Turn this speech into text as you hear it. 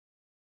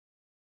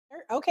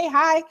Okay,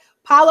 hi.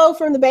 Paulo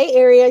from the Bay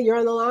Area. You're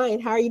on the line.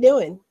 How are you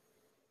doing?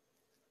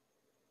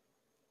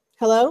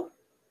 Hello?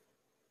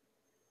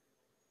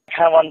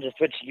 Kind of wanted to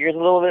switch gears a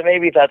little bit,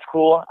 maybe if that's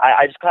cool.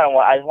 I just kind of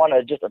want I just want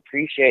to just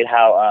appreciate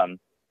how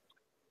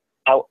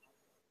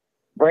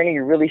Bernie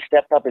really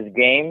stepped up his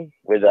game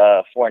with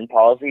foreign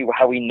policy.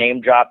 How we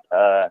name dropped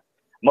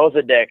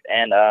Mossadegh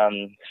and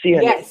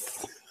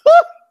Yes.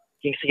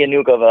 King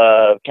Sihanouk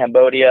of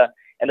Cambodia,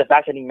 and the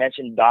fact that he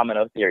mentioned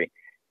domino theory.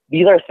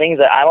 These are things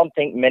that I don't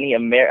think many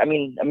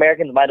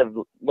Americans might have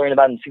learned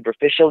about them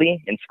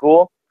superficially in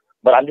school,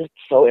 but I'm just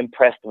so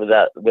impressed with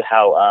that, with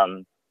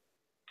how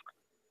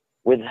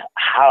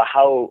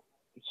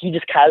he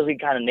just casually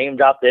kind of name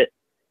dropped it,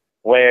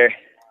 where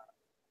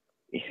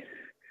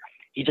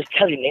he just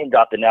casually name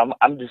dropped it. Now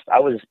I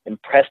was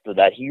impressed with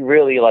that. He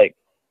really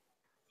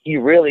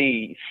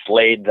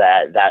slayed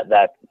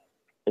that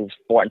his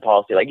foreign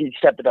policy. Like he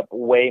stepped it up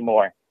way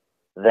more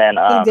than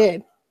He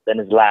did. than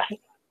his last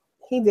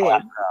He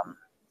did.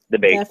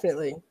 Debate.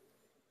 Definitely.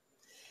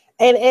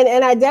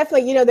 And I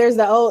definitely, there's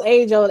the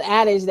age old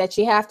adage that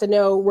you have to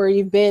know where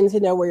you've been to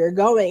know where you're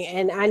going.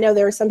 And I know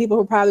there are some people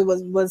who probably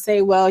would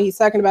say, well, he's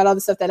talking about all the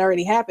stuff that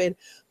already happened,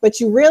 but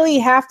you really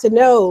have to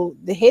know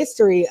the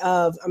history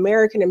of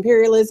American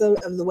imperialism,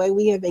 of the way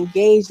we have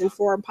engaged in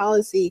foreign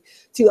policy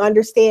to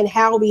understand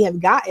how we have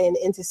gotten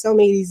into so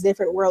many of these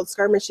different world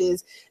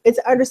skirmishes and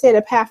to understand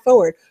a path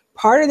forward.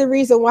 Part of the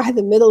reason why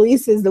the Middle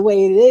East is the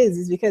way it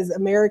is because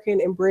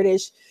American and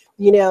British,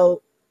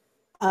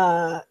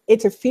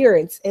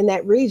 interference in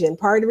that region.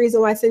 Part of the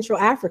reason why Central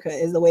Africa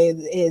is the way it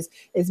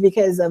is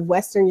because of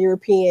Western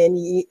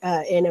European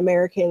and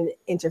American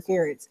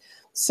interference.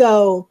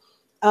 So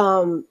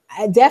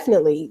I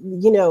definitely,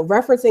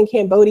 referencing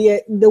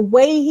Cambodia, the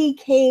way he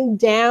came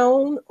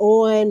down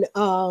on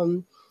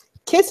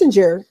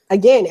Kissinger,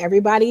 again,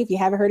 everybody, if you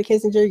haven't heard of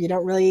Kissinger, you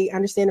don't really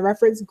understand the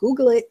reference,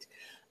 Google it.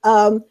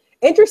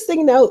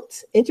 Interesting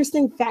note,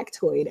 interesting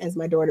factoid, as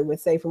my daughter would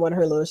say from one of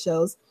her little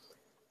shows.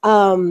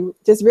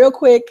 Just real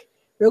quick,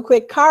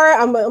 Cara,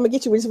 I'm gonna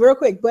get you just real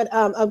quick, but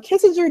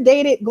Kissinger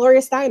dated Gloria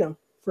Steinem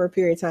for a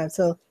period of time.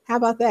 So how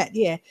about that?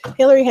 Yeah,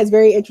 Hillary has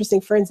very interesting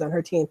friends on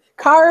her team.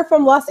 Cara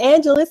from Los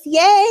Angeles,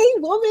 yay,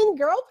 woman,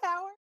 girl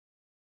power.